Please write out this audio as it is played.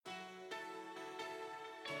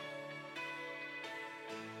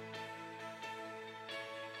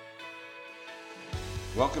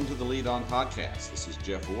Welcome to the Lead On Podcast. This is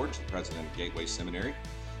Jeff Ward, the president of Gateway Seminary,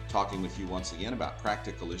 talking with you once again about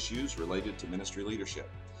practical issues related to ministry leadership.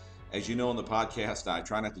 As you know on the podcast, I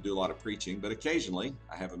try not to do a lot of preaching, but occasionally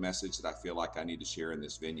I have a message that I feel like I need to share in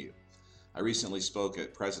this venue. I recently spoke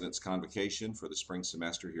at President's Convocation for the spring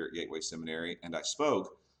semester here at Gateway Seminary, and I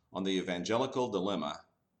spoke on the evangelical dilemma,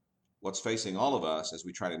 what's facing all of us as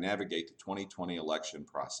we try to navigate the 2020 election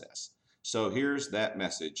process. So here's that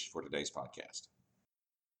message for today's podcast.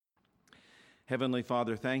 Heavenly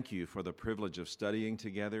Father, thank you for the privilege of studying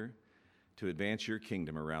together to advance your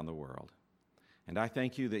kingdom around the world. And I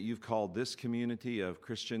thank you that you've called this community of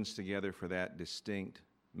Christians together for that distinct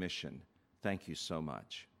mission. Thank you so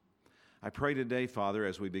much. I pray today, Father,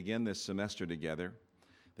 as we begin this semester together,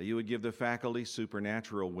 that you would give the faculty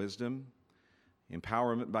supernatural wisdom,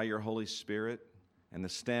 empowerment by your Holy Spirit, and the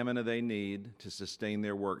stamina they need to sustain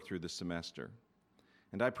their work through the semester.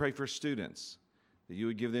 And I pray for students, that you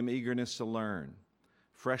would give them eagerness to learn,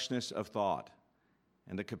 freshness of thought,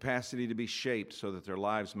 and the capacity to be shaped so that their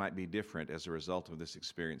lives might be different as a result of this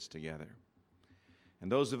experience together. And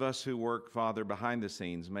those of us who work, Father, behind the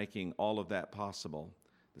scenes, making all of that possible,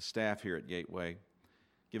 the staff here at Gateway,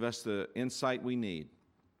 give us the insight we need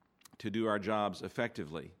to do our jobs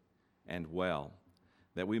effectively and well,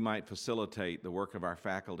 that we might facilitate the work of our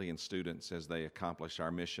faculty and students as they accomplish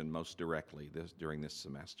our mission most directly during this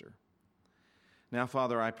semester. Now,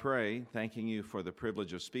 Father, I pray, thanking you for the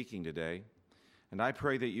privilege of speaking today, and I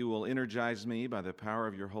pray that you will energize me by the power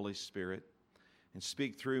of your Holy Spirit and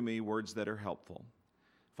speak through me words that are helpful.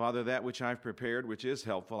 Father, that which I've prepared, which is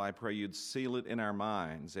helpful, I pray you'd seal it in our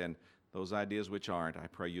minds, and those ideas which aren't, I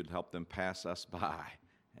pray you'd help them pass us by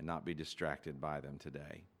and not be distracted by them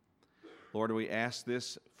today. Lord, we ask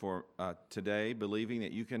this for today, believing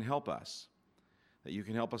that you can help us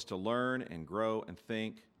to learn and grow and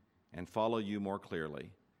think and follow you more clearly.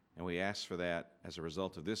 And we ask for that as a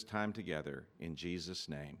result of this time together. In Jesus'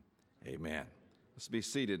 name, amen. Let's be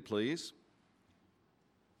seated, please.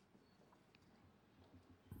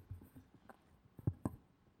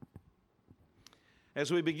 As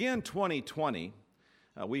we begin 2020,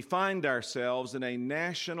 we find ourselves in a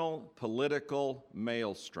national political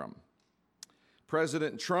maelstrom.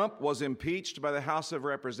 President Trump was impeached by the House of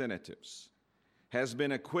Representatives, has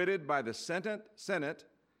been acquitted by the Senate,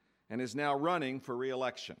 and is now running for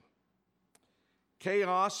re-election.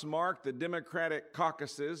 Chaos marked the Democratic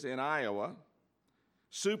caucuses in Iowa.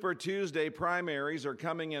 Super Tuesday primaries are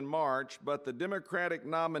coming in March, but the Democratic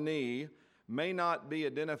nominee may not be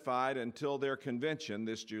identified until their convention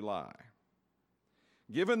this July.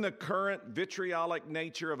 Given the current vitriolic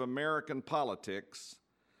nature of American politics,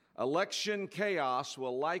 election chaos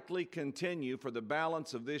will likely continue for the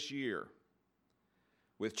balance of this year,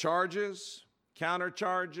 with charges,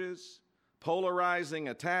 countercharges, polarizing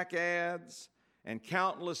attack ads, and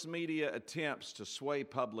countless media attempts to sway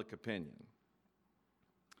public opinion.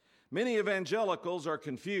 Many evangelicals are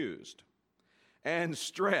confused and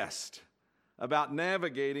stressed about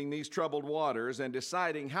navigating these troubled waters and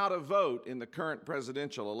deciding how to vote in the current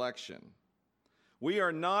presidential election. We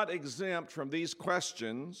are not exempt from these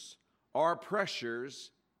questions or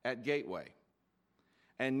pressures at Gateway,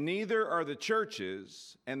 and neither are the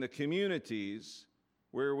churches and the communities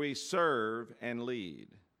where we serve and lead.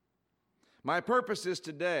 My purposes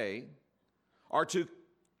today are to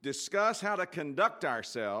discuss how to conduct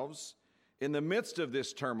ourselves in the midst of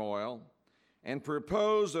this turmoil and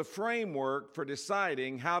propose a framework for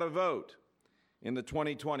deciding how to vote in the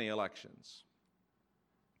 2020 elections.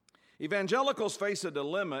 Evangelicals face a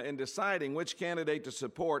dilemma in deciding which candidate to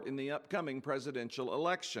support in the upcoming presidential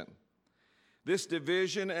election. This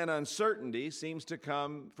division and uncertainty seems to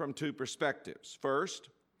come from two perspectives. First,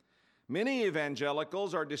 many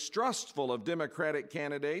evangelicals are distrustful of Democratic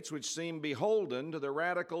candidates which seem beholden to the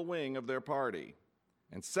radical wing of their party.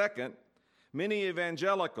 And second, many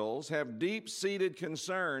evangelicals have deep-seated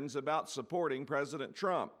concerns about supporting President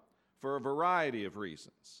Trump for a variety of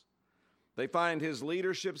reasons. They find his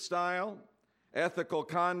leadership style, ethical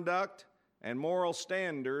conduct, and moral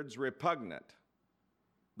standards repugnant.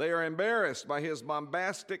 They are embarrassed by his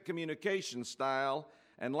bombastic communication style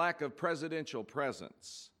and lack of presidential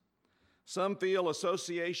presence. Some feel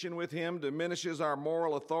association with him diminishes our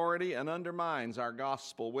moral authority and undermines our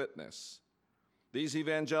gospel witness. These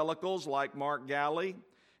evangelicals, like Mark Galli,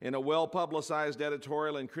 in a well-publicized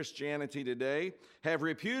editorial in Christianity Today, have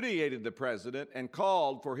repudiated the president and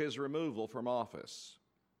called for his removal from office.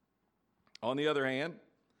 On the other hand,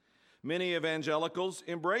 many evangelicals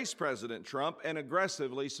embrace President Trump and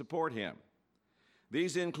aggressively support him.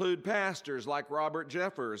 These include pastors like Robert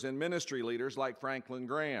Jeffers and ministry leaders like Franklin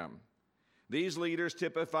Graham. These leaders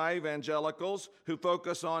typify evangelicals who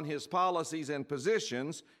focus on his policies and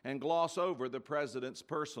positions and gloss over the president's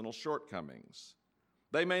personal shortcomings.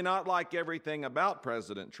 They may not like everything about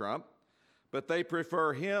President Trump, but they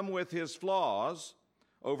prefer him with his flaws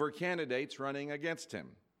over candidates running against him.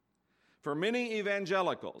 For many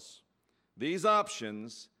evangelicals, these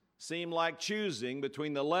options seem like choosing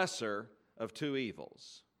between the lesser of two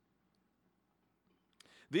evils.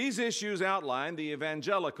 These issues outline the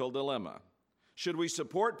evangelical dilemma. Should we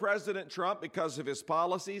support President Trump because of his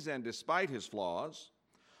policies and despite his flaws?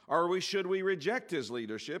 Or should we reject his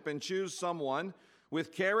leadership and choose someone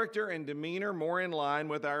with character and demeanor more in line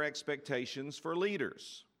with our expectations for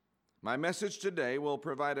leaders? My message today will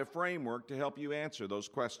provide a framework to help you answer those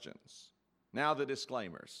questions. Now the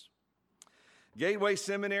disclaimers. Gateway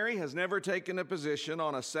Seminary has never taken a position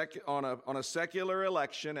on a secular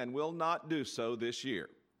election and will not do so this year.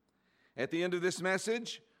 At the end of this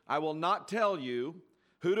message, I will not tell you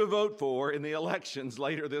who to vote for in the elections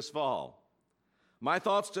later this fall. My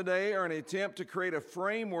thoughts today are an attempt to create a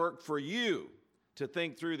framework for you to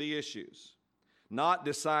think through the issues, not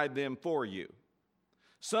decide them for you.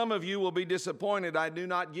 Some of you will be disappointed I do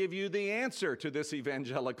not give you the answer to this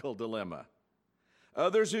evangelical dilemma.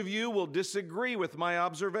 Others of you will disagree with my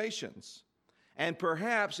observations and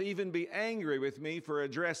perhaps even be angry with me for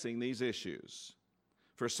addressing these issues.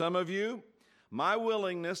 For some of you, my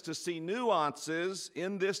willingness to see nuances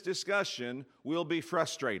in this discussion will be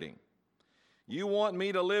frustrating. You want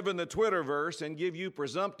me to live in the Twitterverse and give you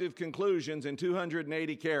presumptive conclusions in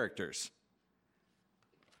 280 characters.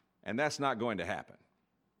 And that's not going to happen.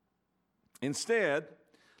 Instead,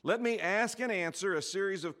 let me ask and answer a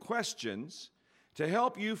series of questions to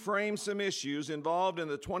help you frame some issues involved in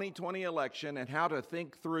the 2020 election and how to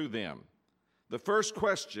think through them. The first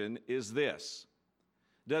question is this: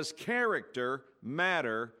 does character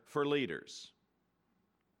matter for leaders?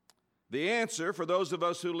 The answer, for those of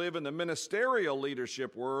us who live in the ministerial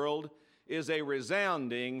leadership world, is a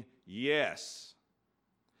resounding yes.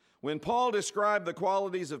 When Paul described the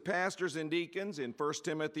qualities of pastors and deacons in 1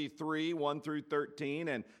 Timothy 3, 1 through 13,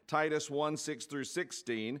 and Titus 1, 6 through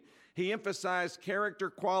 16, he emphasized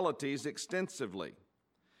character qualities extensively.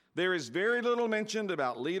 There is very little mentioned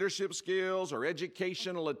about leadership skills or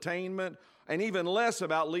educational attainment, and even less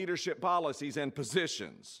about leadership policies and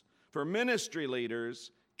positions. For ministry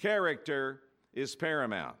leaders, character is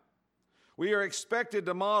paramount. We are expected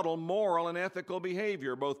to model moral and ethical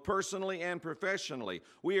behavior, both personally and professionally.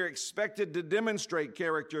 We are expected to demonstrate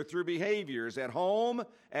character through behaviors at home,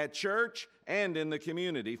 at church, and in the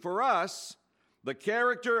community. For us, the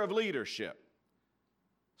character of leadership.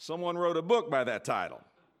 Someone wrote a book by that title.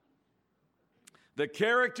 The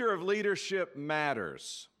character of leadership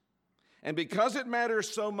matters. And because it matters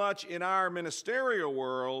so much in our ministerial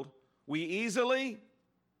world, we easily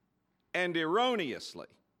and erroneously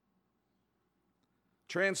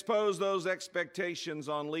transpose those expectations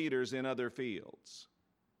on leaders in other fields.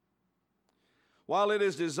 While it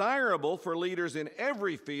is desirable for leaders in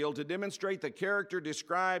every field to demonstrate the character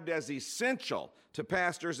described as essential to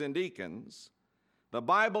pastors and deacons, the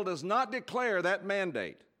Bible does not declare that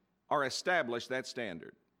mandate or establish that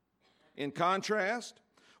standard. In contrast,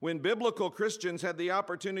 when biblical Christians had the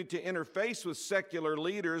opportunity to interface with secular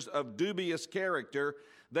leaders of dubious character,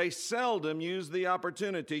 they seldom used the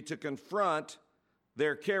opportunity to confront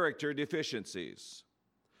their character deficiencies.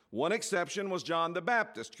 One exception was John the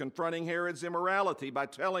Baptist confronting Herod's immorality by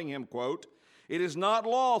telling him, quote, "It is not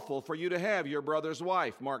lawful for you to have your brother's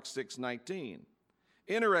wife," Mark 6:19.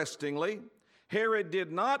 Interestingly, Herod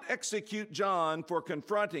did not execute John for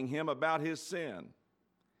confronting him about his sin.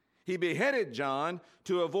 He beheaded John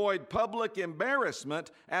to avoid public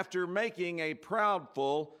embarrassment after making a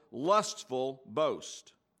proudful, lustful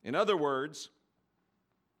boast. In other words,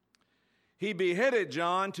 he beheaded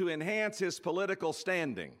John to enhance his political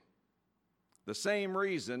standing. The same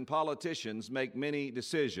reason politicians make many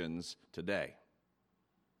decisions today.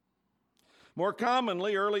 More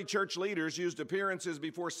commonly, early church leaders used appearances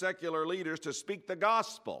before secular leaders to speak the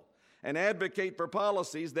gospel and advocate for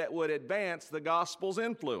policies that would advance the gospel's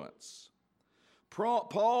influence.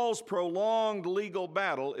 Paul's prolonged legal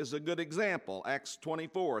battle is a good example, Acts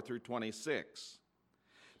 24 through 26.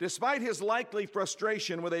 Despite his likely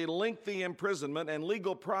frustration with a lengthy imprisonment and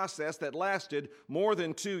legal process that lasted more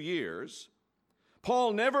than 2 years,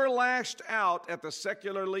 Paul never lashed out at the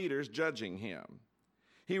secular leaders judging him.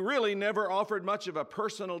 He really never offered much of a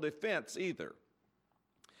personal defense either.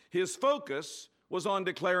 His focus was on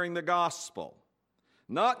declaring the gospel,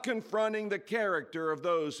 not confronting the character of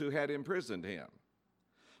those who had imprisoned him.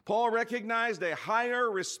 Paul recognized a higher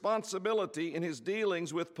responsibility in his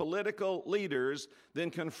dealings with political leaders than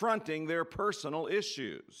confronting their personal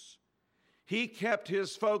issues. He kept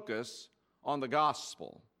his focus on the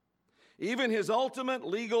gospel. Even his ultimate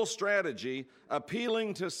legal strategy,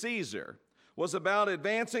 appealing to Caesar, was about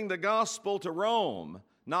advancing the gospel to Rome,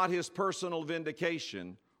 not his personal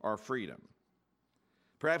vindication or freedom.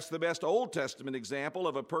 Perhaps the best Old Testament example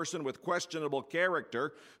of a person with questionable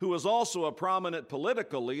character who was also a prominent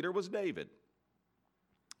political leader was David.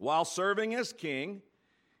 While serving as king,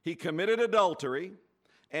 he committed adultery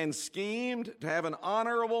and schemed to have an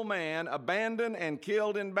honorable man abandoned and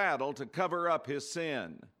killed in battle to cover up his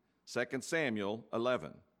sin. 2 Samuel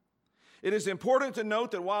 11. It is important to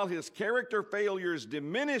note that while his character failures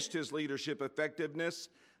diminished his leadership effectiveness,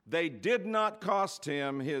 they did not cost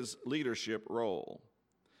him his leadership role.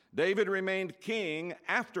 David remained king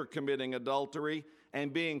after committing adultery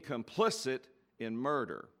and being complicit in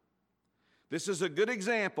murder. This is a good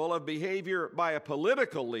example of behavior by a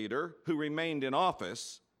political leader who remained in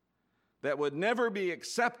office that would never be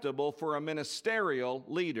acceptable for a ministerial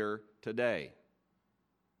leader today.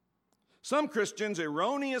 Some Christians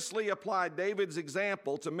erroneously apply David's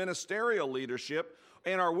example to ministerial leadership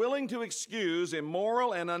and are willing to excuse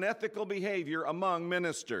immoral and unethical behavior among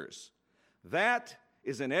ministers. That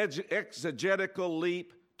is an exegetical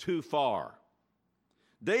leap too far.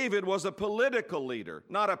 David was a political leader,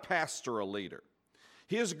 not a pastoral leader.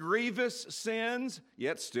 His grievous sins,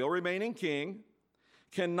 yet still remaining king,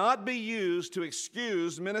 cannot be used to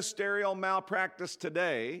excuse ministerial malpractice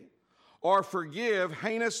today or forgive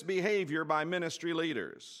heinous behavior by ministry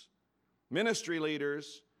leaders. Ministry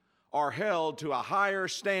leaders are held to a higher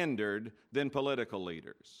standard than political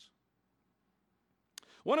leaders.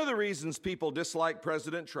 One of the reasons people dislike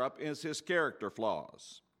President Trump is his character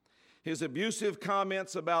flaws. His abusive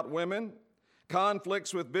comments about women,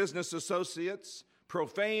 conflicts with business associates,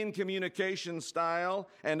 profane communication style,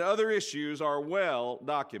 and other issues are well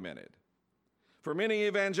documented. For many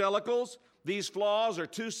evangelicals, these flaws are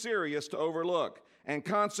too serious to overlook and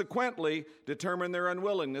consequently determine their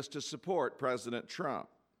unwillingness to support President Trump.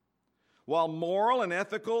 While moral and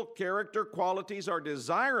ethical character qualities are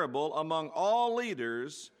desirable among all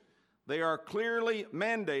leaders, they are clearly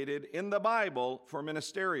mandated in the Bible for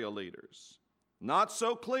ministerial leaders, not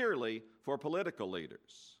so clearly for political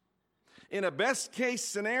leaders. In a best-case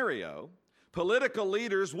scenario, political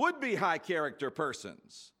leaders would be high-character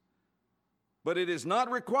persons, but it is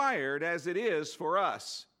not required as it is for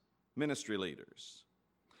us, ministry leaders.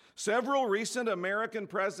 Several recent American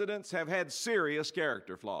presidents have had serious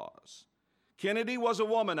character flaws. Kennedy was a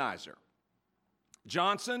womanizer.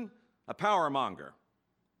 Johnson, a power monger.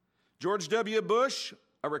 George W. Bush,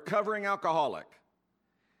 a recovering alcoholic.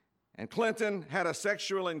 And Clinton had a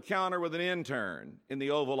sexual encounter with an intern in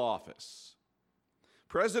the Oval Office.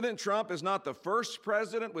 President Trump is not the first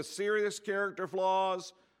president with serious character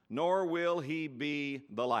flaws, nor will he be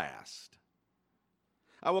the last.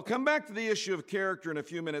 I will come back to the issue of character in a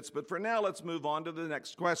few minutes, but for now, let's move on to the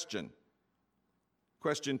next question.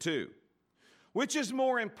 Question 2. Which is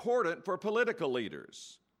more important for political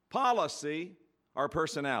leaders, policy or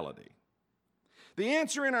personality? The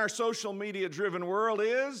answer in our social media-driven world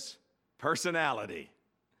is personality.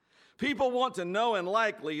 People want to know and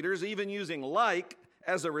like leaders, even using like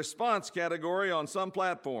as a response category on some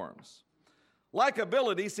platforms.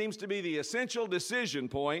 Likability seems to be the essential decision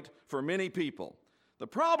point for many people. The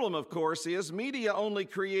problem, of course, is media only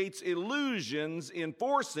creates illusions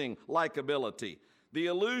enforcing likability. The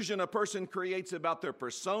illusion a person creates about their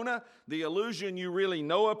persona, the illusion you really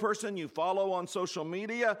know a person you follow on social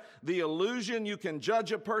media, the illusion you can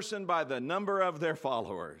judge a person by the number of their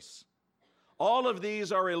followers. All of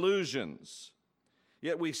these are illusions.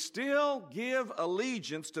 Yet we still give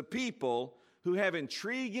allegiance to people who have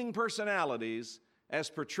intriguing personalities as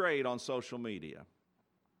portrayed on social media.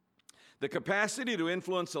 The capacity to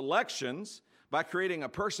influence elections by creating a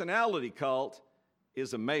personality cult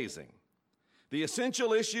is amazing. The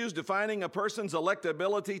essential issues defining a person's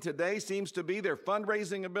electability today seems to be their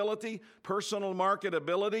fundraising ability, personal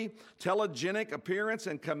marketability, telegenic appearance,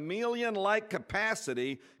 and chameleon-like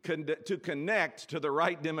capacity to connect to the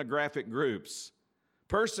right demographic groups.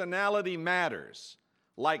 Personality matters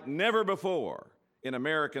like never before in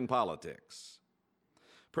American politics.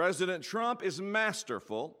 President Trump is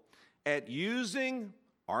masterful at using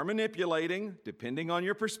or manipulating, depending on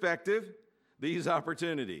your perspective, these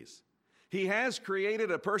opportunities. He has created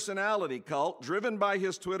a personality cult driven by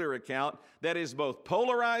his Twitter account that is both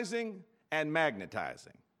polarizing and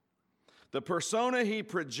magnetizing. The persona he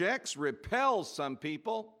projects repels some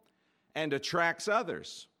people and attracts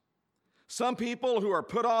others. Some people who are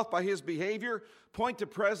put off by his behavior point to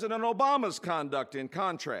President Obama's conduct in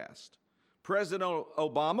contrast. President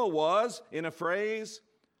Obama was, in a phrase,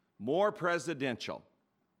 more presidential.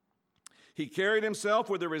 He carried himself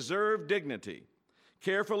with a reserved dignity,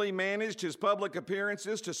 carefully managed his public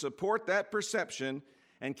appearances to support that perception,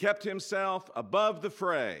 and kept himself above the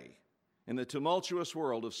fray in the tumultuous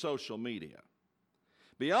world of social media.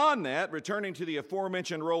 Beyond that, returning to the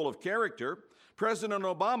aforementioned role of character, President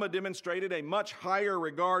Obama demonstrated a much higher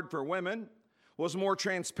regard for women, was more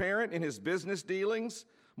transparent in his business dealings,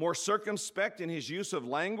 more circumspect in his use of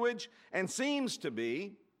language, and seems to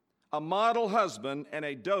be a model husband and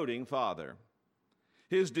a doting father.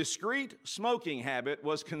 His discreet smoking habit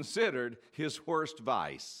was considered his worst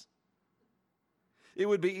vice. It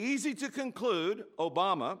would be easy to conclude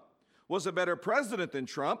Obama was a better president than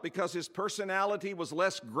Trump because his personality was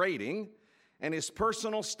less grating and his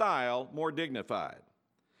personal style more dignified.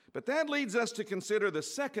 But that leads us to consider the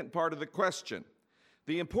second part of the question,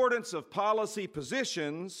 the importance of policy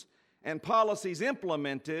positions and policies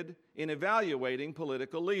implemented in evaluating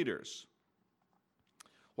political leaders.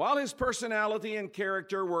 While his personality and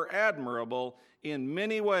character were admirable in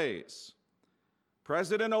many ways,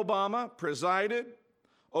 President Obama presided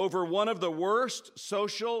over one of the worst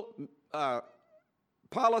social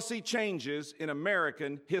policy changes in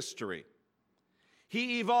American history.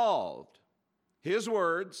 He evolved, his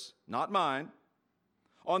words, not mine,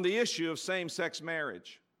 on the issue of same-sex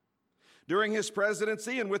marriage. During his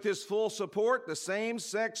presidency and with his full support, the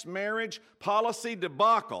same-sex marriage policy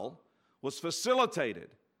debacle was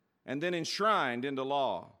facilitated and then enshrined into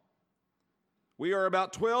law. We are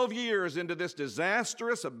about 12 years into this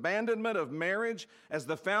disastrous abandonment of marriage as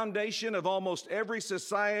the foundation of almost every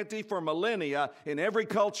society for millennia in every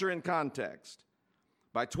culture and context.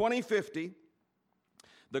 By 2050,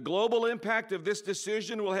 the global impact of this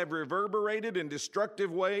decision will have reverberated in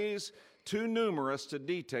destructive ways too numerous to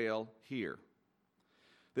detail here.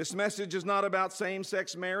 This message is not about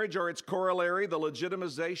same-sex marriage or its corollary, the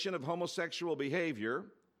legitimization of homosexual behavior,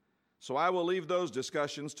 so I will leave those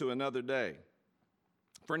discussions to another day.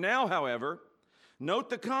 For now, however, note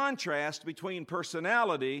the contrast between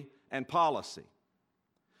personality and policy.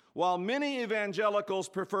 While many evangelicals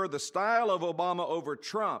prefer the style of Obama over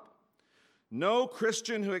Trump, no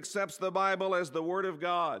Christian who accepts the Bible as the Word of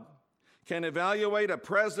God can evaluate a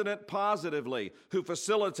president positively who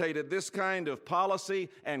facilitated this kind of policy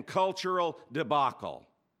and cultural debacle.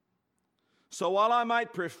 So while I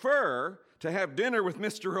might prefer to have dinner with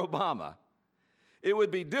Mr. Obama, it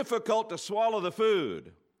would be difficult to swallow the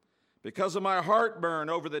food because of my heartburn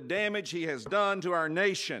over the damage he has done to our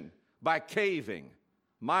nation by caving,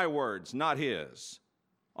 my words, not his,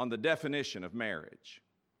 on the definition of marriage.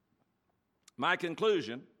 My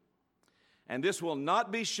conclusion, and this will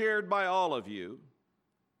not be shared by all of you,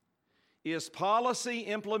 is policy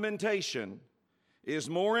implementation is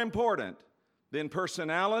more important than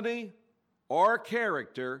personality or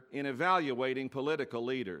character in evaluating political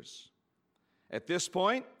leaders. At this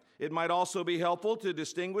point, it might also be helpful to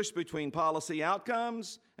distinguish between policy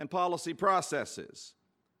outcomes and policy processes.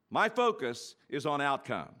 My focus is on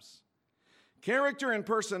outcomes. Character and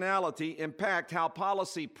personality impact how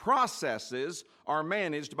policy processes are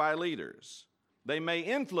managed by leaders. They may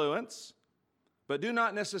influence, but do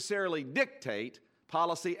not necessarily dictate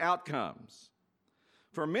policy outcomes.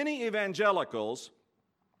 For many evangelicals,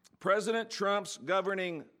 President Trump's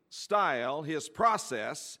governing style, his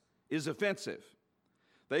process, is offensive.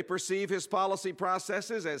 They perceive his policy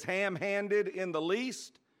processes as ham-handed in the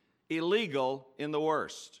least, illegal in the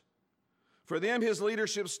worst. For them, his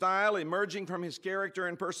leadership style, emerging from his character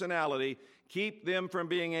and personality, keep them from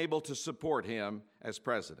being able to support him as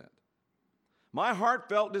president. My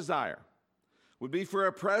heartfelt desire would be for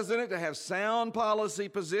a president to have sound policy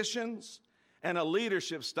positions and a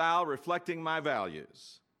leadership style reflecting my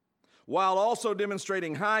values, while also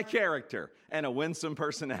demonstrating high character and a winsome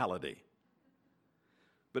personality.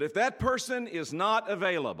 But if that person is not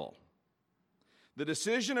available, the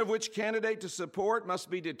decision of which candidate to support must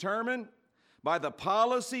be determined by the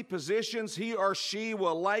policy positions he or she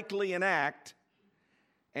will likely enact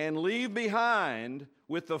and leave behind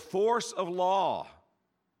with the force of law,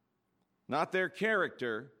 not their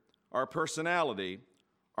character or personality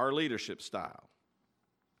or leadership style.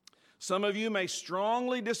 Some of you may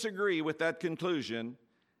strongly disagree with that conclusion,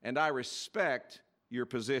 and I respect your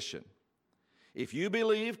position. If you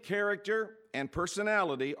believe character and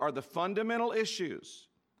personality are the fundamental issues,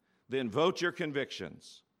 then vote your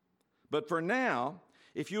convictions. But for now,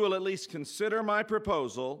 if you will at least consider my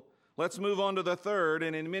proposal, let's move on to the third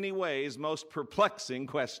and in many ways most perplexing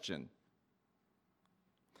question.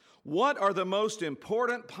 What are the most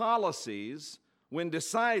important policies when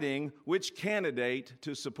deciding which candidate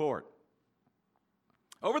to support?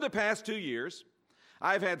 Over the past 2 years,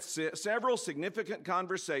 I've had several significant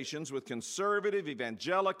conversations with conservative,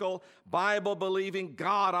 evangelical, Bible-believing,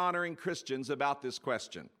 God-honoring Christians about this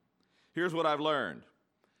question. Here's what I've learned.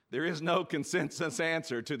 There is no consensus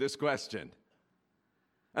answer to this question.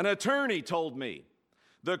 An attorney told me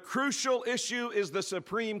the crucial issue is the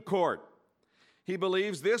Supreme Court. He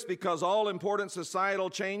believes this because all important societal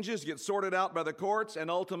changes get sorted out by the courts and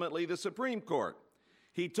ultimately the Supreme Court.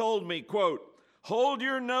 He told me, quote, "Hold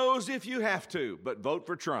your nose if you have to, but vote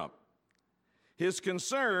for Trump." His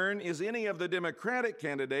concern is any of the Democratic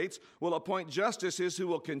candidates will appoint justices who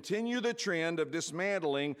will continue the trend of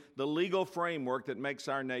dismantling the legal framework that makes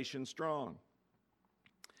our nation strong.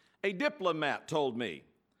 A diplomat told me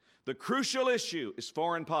the crucial issue is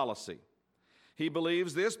foreign policy. He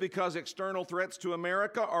believes this because external threats to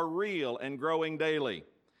America are real and growing daily.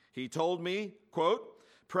 He told me, quote,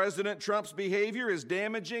 "President Trump's behavior is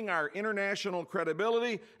damaging our international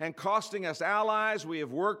credibility and costing us allies we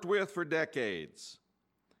have worked with for decades."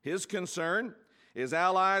 His concern is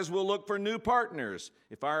allies will look for new partners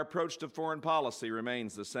if our approach to foreign policy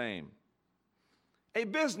remains the same. A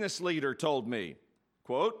business leader told me,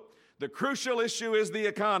 quote, "The crucial issue is the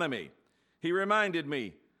economy." He reminded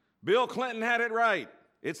me, "Bill Clinton had it right.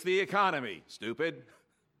 It's the economy, stupid."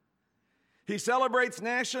 He celebrates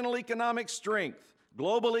national economic strength,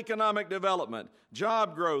 global economic development,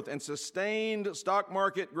 job growth, and sustained stock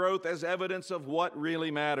market growth as evidence of what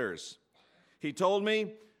really matters. He told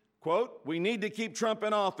me, quote, "We need to keep Trump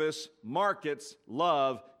in office. Markets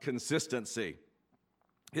love consistency."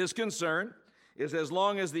 His concern is as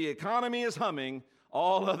long as the economy is humming,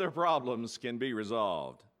 all other problems can be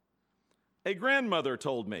resolved. A grandmother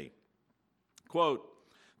told me, quote,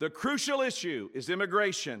 "The crucial issue is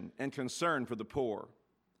immigration and concern for the poor."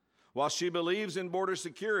 While she believes in border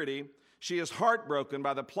security, she is heartbroken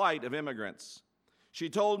by the plight of immigrants. She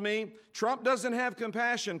told me, "Trump doesn't have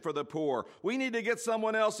compassion for the poor. We need to get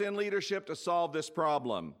someone else in leadership to solve this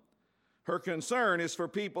problem." Her concern is for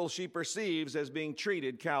people she perceives as being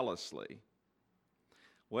treated callously.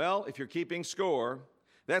 Well, if you're keeping score,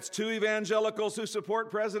 that's 2 evangelicals who support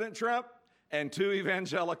President Trump and 2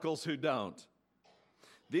 evangelicals who don't.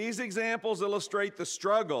 These examples illustrate the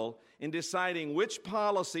struggle in deciding which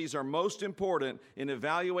policies are most important in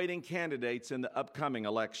evaluating candidates in the upcoming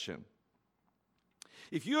election.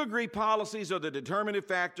 If you agree policies are the determinative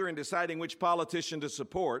factor in deciding which politician to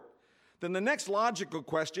support, then the next logical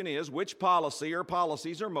question is which policy or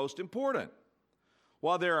policies are most important.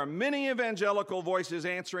 While there are many evangelical voices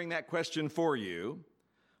answering that question for you,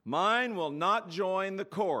 mine will not join the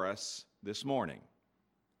chorus this morning.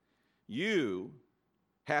 You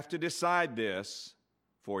have to decide this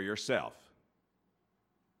for yourself.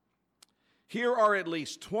 Here are at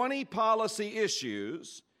least 20 policy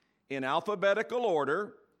issues in alphabetical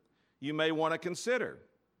order you may want to consider: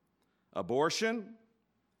 abortion,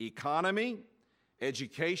 economy,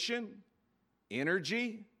 education,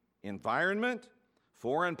 energy, environment,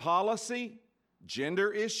 foreign policy,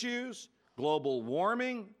 gender issues, global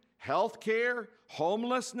warming, health care,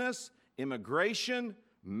 homelessness, immigration,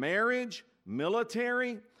 marriage,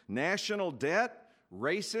 military, national debt,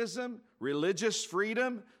 racism, religious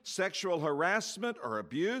freedom, sexual harassment or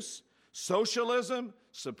abuse, socialism,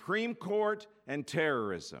 Supreme Court, and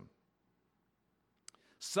terrorism.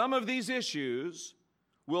 Some of these issues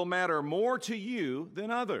will matter more to you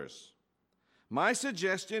than others. My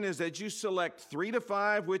suggestion is that you select 3 to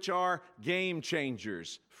 5 which are game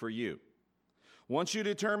changers for you. Once you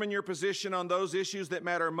determine your position on those issues that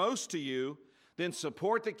matter most to you, then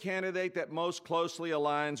support the candidate that most closely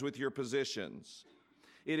aligns with your positions.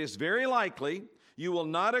 It is very likely you will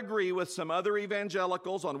not agree with some other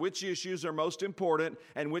evangelicals on which issues are most important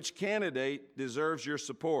and which candidate deserves your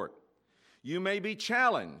support. You may be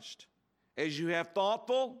challenged as you have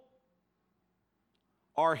thoughtful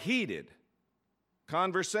or heated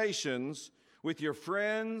conversations with your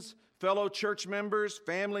friends, fellow church members,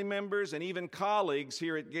 family members, and even colleagues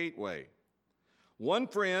here at Gateway. One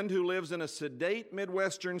friend who lives in a sedate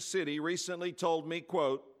Midwestern city recently told me,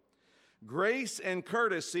 quote, "Grace and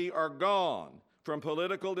courtesy are gone from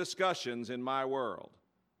political discussions in my world.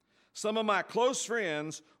 Some of my close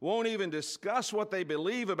friends won't even discuss what they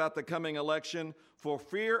believe about the coming election for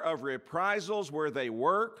fear of reprisals where they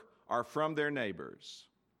work or from their neighbors."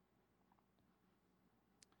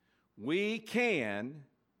 We can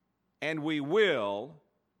and we will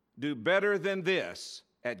do better than this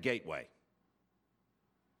at Gateway.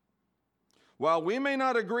 While we may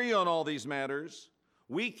not agree on all these matters,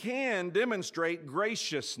 we can demonstrate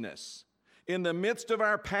graciousness in the midst of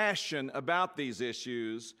our passion about these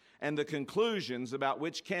issues and the conclusions about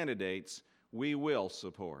which candidates we will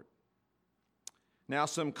support. Now,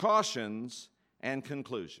 some cautions and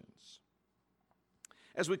conclusions.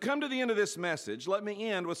 As we come to the end of this message, let me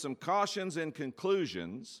end with some cautions and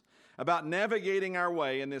conclusions about navigating our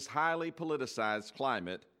way in this highly politicized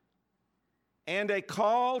climate, and a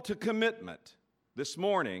call to commitment this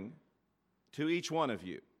morning to each one of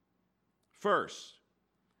you. First,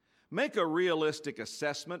 make a realistic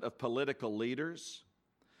assessment of political leaders.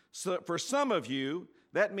 So for some of you,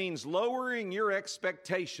 that means lowering your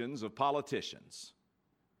expectations of politicians.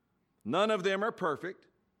 None of them are perfect.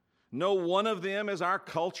 No one of them is our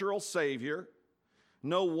cultural savior.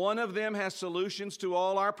 No one of them has solutions to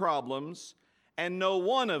all our problems, and no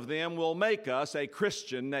one of them will make us a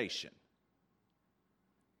Christian nation.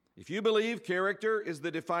 If you believe character is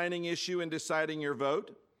the defining issue in deciding your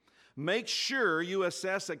vote, make sure you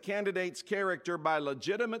assess a candidate's character by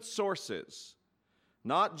legitimate sources,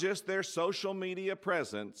 not just their social media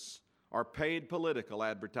presence or paid political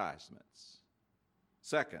advertisements.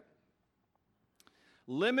 Second,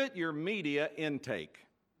 limit your media intake.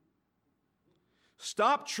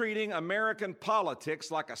 Stop treating American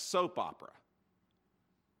politics like a soap opera.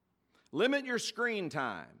 Limit your screen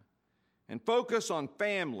time and focus on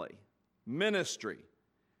family, ministry,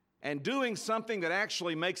 and doing something that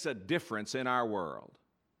actually makes a difference in our world.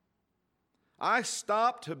 I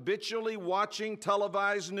stopped habitually watching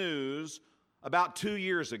televised news about 2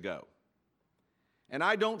 years ago, and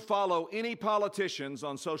I don't follow any politicians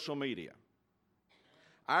on social media.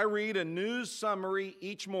 I read a news summary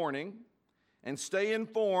each morning and stay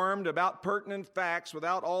informed about pertinent facts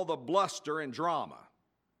without all the bluster and drama.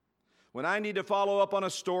 When I need to follow up on a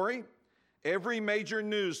story, every major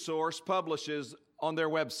news source publishes on their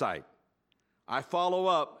website. I follow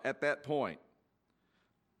up at that point.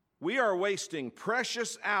 We are wasting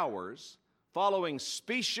precious hours following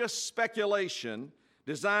specious speculation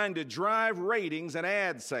designed to drive ratings and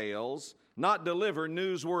ad sales, not deliver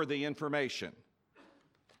newsworthy information.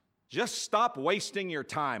 Just stop wasting your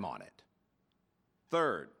time on it.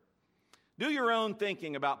 Third, do your own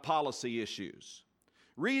thinking about policy issues.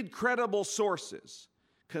 Read credible sources,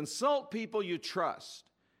 consult people you trust,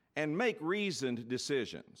 and make reasoned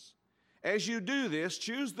decisions. As you do this,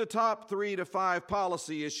 choose the top 3 to 5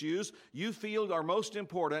 policy issues you feel are most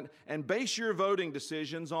important and base your voting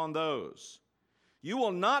decisions on those. You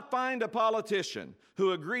will not find a politician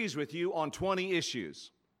who agrees with you on 20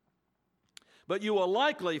 issues, but you will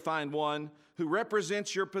likely find one who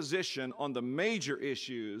represents your position on the major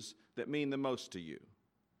issues that mean the most to you.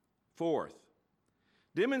 Fourth,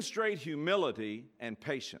 demonstrate humility and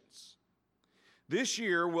patience. This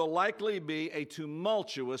year will likely be a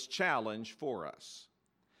tumultuous challenge for us.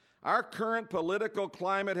 Our current political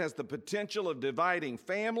climate has the potential of dividing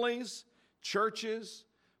families, churches,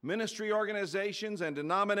 ministry organizations, and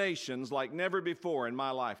denominations like never before in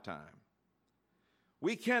my lifetime.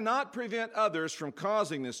 We cannot prevent others from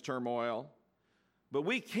causing this turmoil, but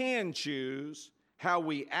we can choose how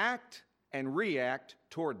we act and react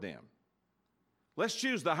toward them. Let's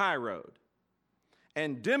choose the high road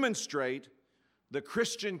and demonstrate the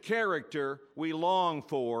Christian character we long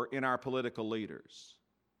for in our political leaders.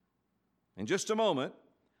 In just a moment,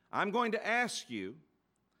 I'm going to ask you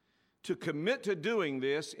to commit to doing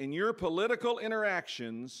this in your political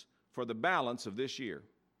interactions for the balance of this year.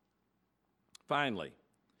 Finally,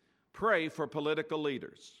 pray for political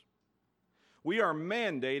leaders. We are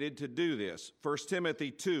mandated to do this, 1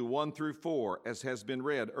 Timothy 2, 1 through 4, as has been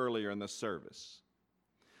read earlier in the service.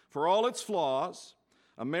 For all its flaws,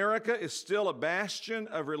 America is still a bastion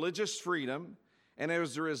of religious freedom and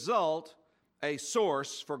as a result, a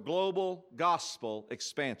source for global gospel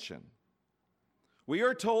expansion. We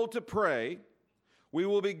are told to pray we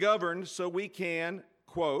will be governed so we can,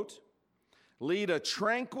 quote, lead a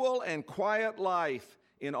tranquil and quiet life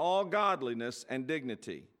in all godliness and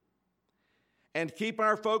dignity, and keep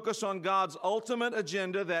our focus on God's ultimate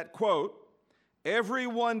agenda that, quote,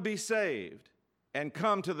 everyone be saved and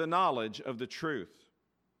come to the knowledge of the truth.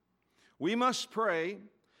 We must pray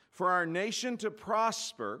for our nation to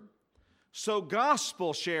prosper so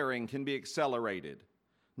gospel sharing can be accelerated,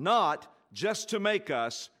 not just to make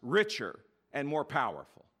us richer and more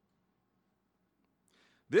powerful.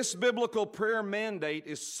 This biblical prayer mandate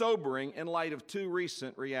is sobering in light of 2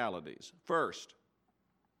 recent realities. First,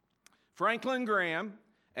 Franklin Graham,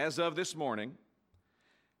 as of this morning,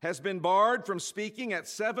 has been barred from speaking at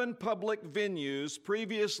 7 public venues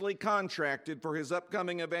previously contracted for his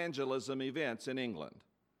upcoming evangelism events in England.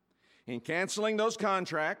 In canceling those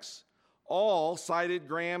contracts, All cited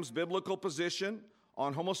Graham's biblical position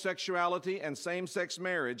on homosexuality and same-sex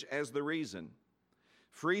marriage as the reason.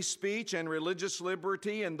 Free speech and religious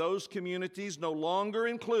liberty in those communities no longer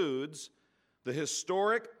includes the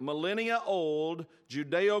historic, millennia-old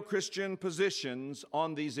Judeo-Christian positions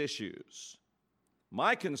on these issues.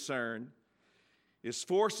 My concern is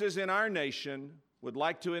forces in our nation would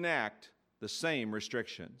like to enact the same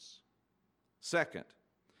restrictions. Second,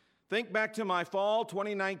 think back to my fall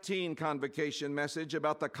 2019 convocation message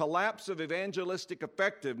about the collapse of evangelistic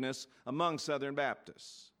effectiveness among Southern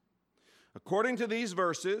Baptists. According to these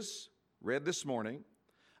verses, read this morning,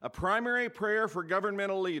 a primary prayer for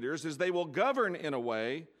governmental leaders is they will govern in a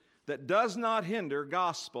way that does not hinder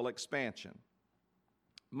gospel expansion.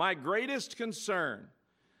 My greatest concern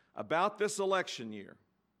about this election year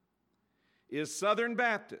is Southern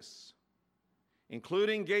Baptists,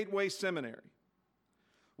 including Gateway Seminary,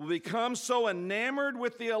 will become so enamored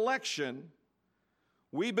with the election,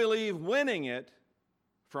 we believe winning it,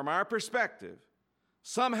 from our perspective,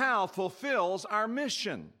 somehow fulfills our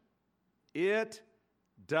mission. It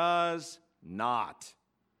does not.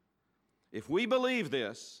 If we believe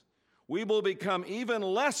this, we will become even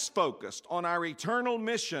less focused on our eternal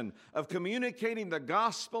mission of communicating the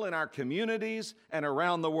gospel in our communities and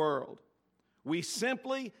around the world. We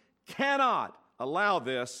simply cannot allow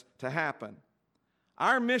this to happen.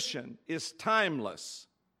 Our mission is timeless,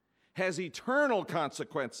 has eternal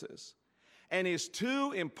consequences, and is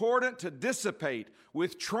too important to dissipate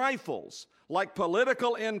with trifles like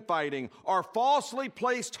political infighting or falsely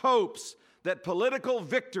placed hopes that political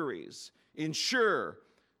victories ensure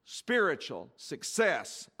spiritual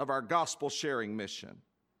success of our gospel-sharing mission.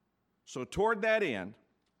 So toward that end,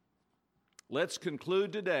 let's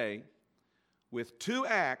conclude today with 2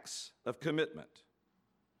 acts of commitment.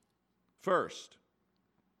 First,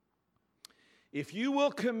 if you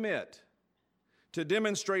will commit to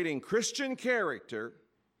demonstrating Christian character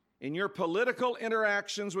in your political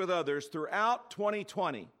interactions with others throughout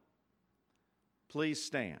 2020, please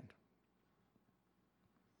stand.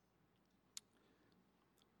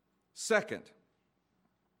 Second,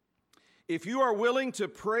 if you are willing to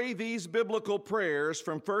pray these biblical prayers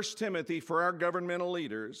from 1 Timothy for our governmental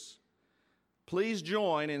leaders, please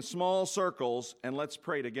join in small circles and let's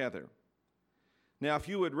pray together. Now, if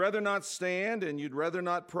you would rather not stand and you'd rather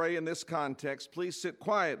not pray in this context, please sit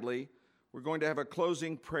quietly. We're going to have a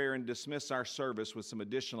closing prayer and dismiss our service with some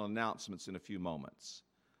additional announcements in a few moments.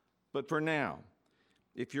 But for now,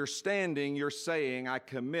 if you're standing, you're saying, I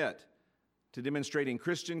commit to demonstrating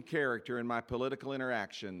Christian character in my political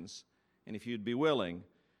interactions. And if you'd be willing,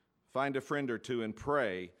 find a friend or two and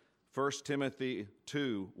pray 1 Timothy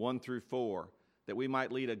 2, 1 through 4, that we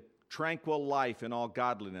might lead a tranquil life in all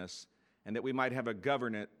godliness, and that we might have a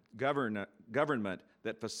government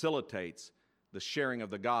that facilitates the sharing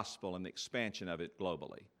of the gospel and the expansion of it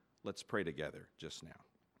globally. Let's pray together just now.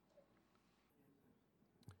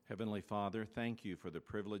 Heavenly Father, thank you for the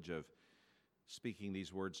privilege of speaking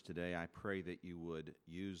these words today. I pray that you would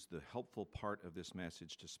use the helpful part of this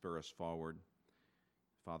message to spur us forward.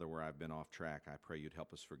 Father, where I've been off track, I pray you'd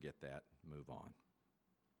help us forget that and move on.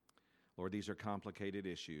 Lord, these are complicated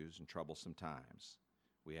issues and troublesome times.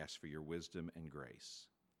 We ask for your wisdom and grace.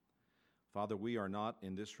 Father, we are not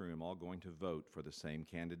in this room all going to vote for the same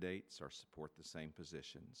candidates or support the same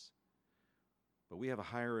positions. But we have a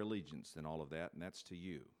higher allegiance than all of that, and that's to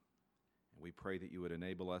you. And we pray that you would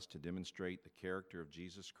enable us to demonstrate the character of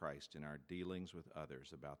Jesus Christ in our dealings with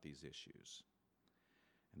others about these issues.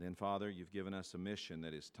 And then, Father, you've given us a mission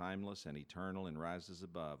that is timeless and eternal and rises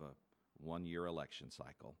above a one-year election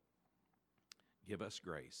cycle. Give us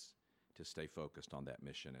grace to stay focused on that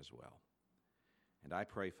mission as well. And I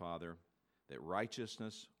pray, Father, that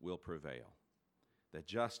righteousness will prevail, that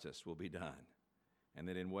justice will be done, and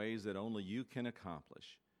that in ways that only you can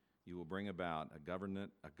accomplish, you will bring about a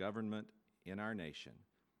government in our nation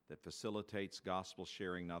that facilitates gospel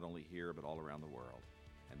sharing not only here but all around the world,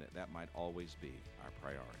 and that might always be our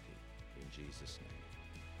priority. In Jesus' name.